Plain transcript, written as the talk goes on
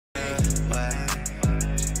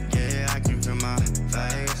Yeah, I can feel my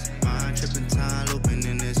face. Mind tripping, time looping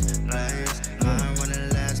in this place. Mind running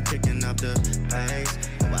last, picking up the pace.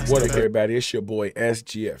 What up, everybody? It's your boy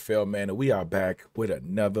SGFL, man, and we are back with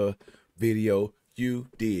another video. You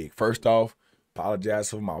dig. First off, apologize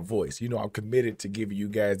for my voice. You know, I'm committed to giving you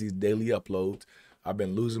guys these daily uploads. I've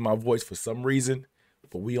been losing my voice for some reason,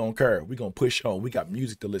 but we on curve. We gonna push on. We got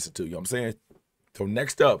music to listen to. You know what I'm saying? So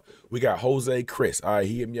next up, we got Josekris. All right,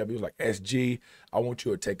 he hit me up. He was like, SG, I want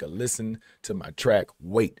you to take a listen to my track,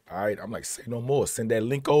 Wait. All right, I'm like, say no more. Send that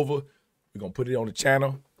link over. We're going to put it on the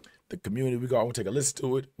channel. The community, I want to take a listen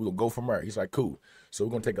to it. We're going to go from there. He's like, cool. So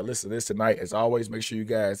we're going to take a listen to this tonight. As always, make sure you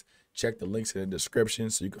guys check the links in the description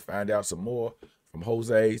so you can find out some more from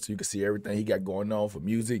Jose, so you can see everything he got going on for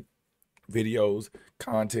music, videos,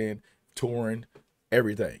 content, touring,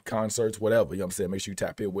 everything, concerts, whatever. You know what I'm saying? Make sure you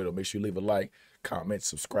tap in with him. Make sure you leave a like, comment,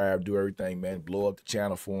 subscribe, do everything, man. Blow up the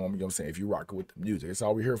channel for him. You know what I'm saying? If you're rocking with the music, that's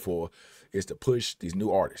all we're here for, is to push these new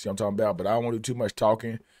artists. You know what I'm talking about? But I don't want to do too much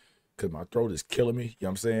talking because my throat is killing me. You know what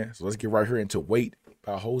I'm saying? So let's get right here into Wait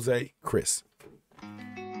by Josekris.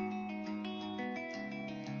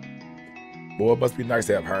 Boy, it must be nice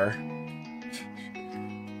to have her.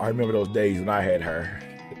 I remember those days when I had her.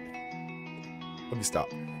 Let me stop.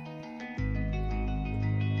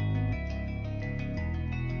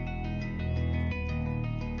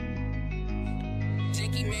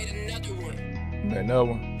 He made another one. Another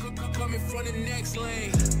one. Coming from the next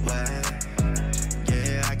lane.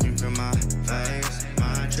 Yeah, I can feel my face.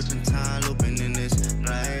 Mind tripping, time looping in this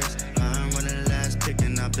place. Mind running last,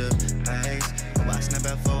 picking up the pace. Oh, I snap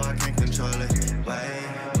at 4, I can't control it.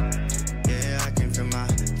 Wait. Yeah, I can feel my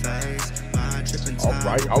face. Mind tripping, time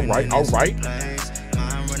all right.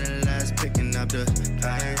 Mind running last, picking up the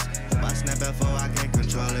pace. Oh, I snap at 4, I can't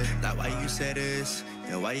control it. Like why you say this?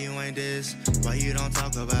 And why you ain't this? Why you don't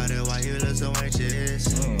talk about it? Why you look so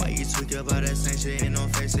anxious? Why you tweak about that same shit and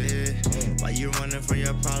don't face it? Why you running from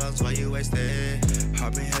your problems? Why you wasted?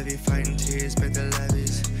 Heart been heavy, fighting tears, expect the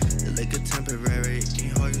levies. The liquor temporary,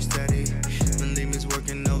 can't hold you steady. Them demons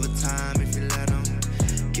working overtime if you let them.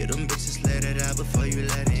 Get them bitches, let it out before you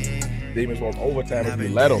let in. Demons work overtime if you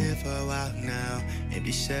let them. For a while now.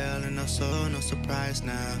 Empty shell and no soul, no surprise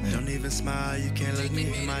now. Don't even smile, you can't look me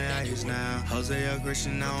in my eyes now. Jose or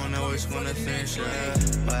Christian, I don't know which one to finish up.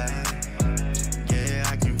 Yeah,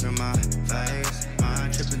 I can feel my face.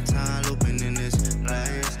 Mind tripping, time looping in this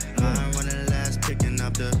place. Mind running last, picking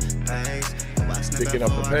up the pace. Picking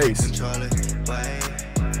up the pace. Control it.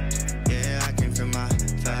 Yeah, I can feel my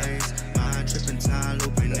face. Mind tripping, time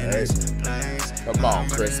looping in this place. Come on,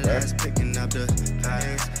 Chris, man. Picking up the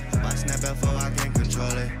pace. I snap at 4, I can't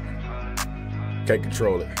control it. Can't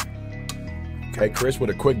control it. Okay, Chris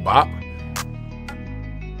with a quick bop.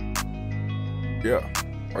 Yeah.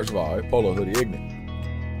 First of all, that polo hoodie ignorant.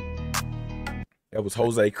 That was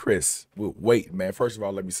Josekris. Wait, man. First of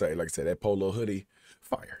all, let me say, like I said, that polo hoodie,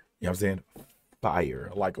 fire. You know what I'm saying?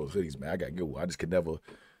 Fire. I like those hoodies, man. I got good one. I just could never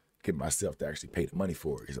get myself to actually pay the money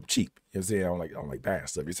for it because I'm cheap. You know what I'm saying? I don't like bad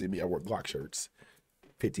stuff. You see me, I wear Glock shirts.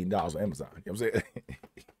 $15 on Amazon. You know what I'm saying?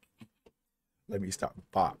 Let me stop.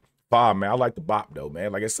 Bop, man. I like the bop, though,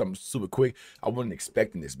 man. Like, it's something super quick. I wasn't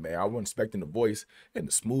expecting this, man. I wasn't expecting the voice and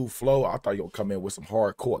the smooth flow. I thought you would come in with some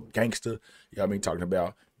hardcore gangster. You know what I mean? Talking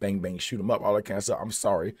about bang, bang, shoot 'em up, all that kind of stuff. I'm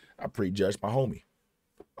sorry. I prejudged my homie.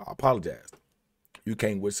 I apologize. You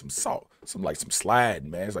came with some salt, some slide,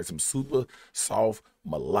 man. It's like some super soft,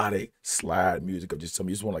 melodic slide music of just some.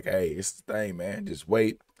 You just want like, hey, it's the thing, man. Just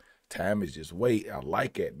wait. Time is just wait. I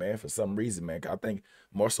like it, man, for some reason, man. I think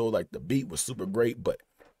more so like the beat was super great, but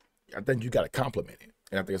I think you got to compliment it.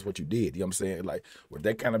 And I think that's what you did. You know what I'm saying? Like with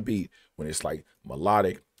that kind of beat, when it's like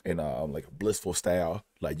melodic and like a blissful style,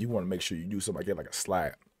 like you want to make sure you do something like that, like a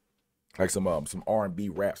slide. Like some R&B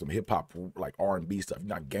rap, some hip hop, like R&B stuff.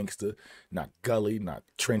 Not gangster, not gully, not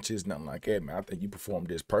trenches, nothing like that, man. I think you performed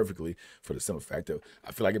this perfectly for the simple fact that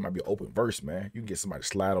I feel like it might be an open verse, man. You can get somebody to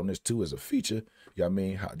slide on this too as a feature. You know what I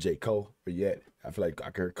mean? How J. Cole, but yet I feel like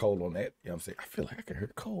I can hear Cole on that. You know what I'm saying? I feel like I can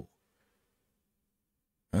hear Cole.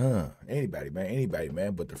 Anybody,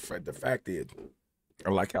 man. But the fact is, I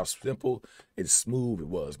like how simple and smooth it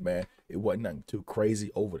was, man. It wasn't nothing too crazy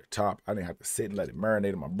over the top. I didn't have to sit and let it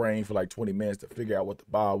marinate in my brain for like 20 minutes to figure out what the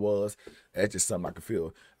bar was. That's just something I could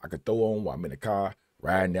feel. I could throw on while I'm in the car,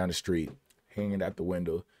 riding down the street, hanging out the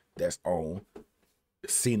window. That's on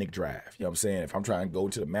scenic drive. You know what I'm saying? If I'm trying to go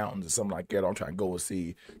to the mountains or something like that, I'm trying to go and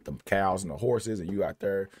see the cows and the horses and you out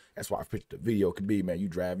there. That's why I pictured the video could be, man. You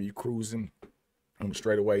driving, you cruising.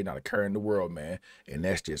 straight away, not occurring in the world, man. And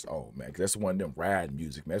that's just man. Cause that's one of them ride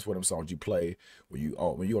music, man. That's one of them songs you play when you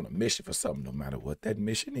on a mission for something, no matter what that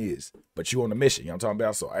mission is. But you on a mission, you know what I'm talking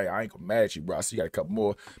about? So hey, I ain't gonna mad at you, bro. I see you got a couple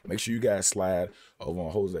more. Make sure you guys slide over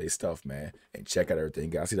on Jose's stuff, man, and check out everything.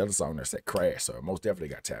 Guys, see the other song there said Crash, so most definitely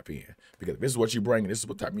got to tap in. Because if this is what you bring, this is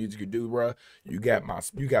what type of music you do, bro, you got my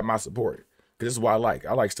support. Cause this is what I like.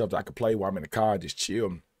 I like stuff that I can play while I'm in the car, just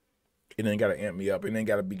chill. It ain't gotta amp me up. It ain't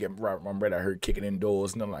gotta be getting right. I'm ready. I heard kicking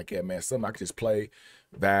indoors, nothing like that, man. Something I can just play,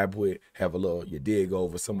 vibe with, have a little you dig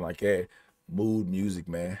over, something like that. Mood music,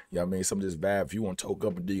 man. You know what I mean? Some of this vibe. If you want to toke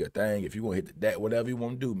up and do your thing, if you want to hit the deck, whatever you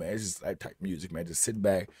want to do, man. It's just that type of music, man. Just sit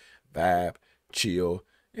back, vibe, chill,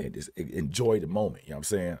 and just enjoy the moment. You know what I'm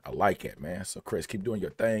saying? I like it, man. So Chris, keep doing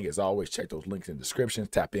your thing. As always, check those links in the description.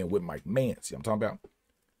 Tap in with Mike Mance. You know what I'm talking about?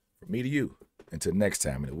 From me to you. Until next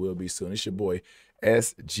time, and it will be soon. It's your boy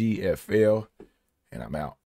SGFL, and I'm out.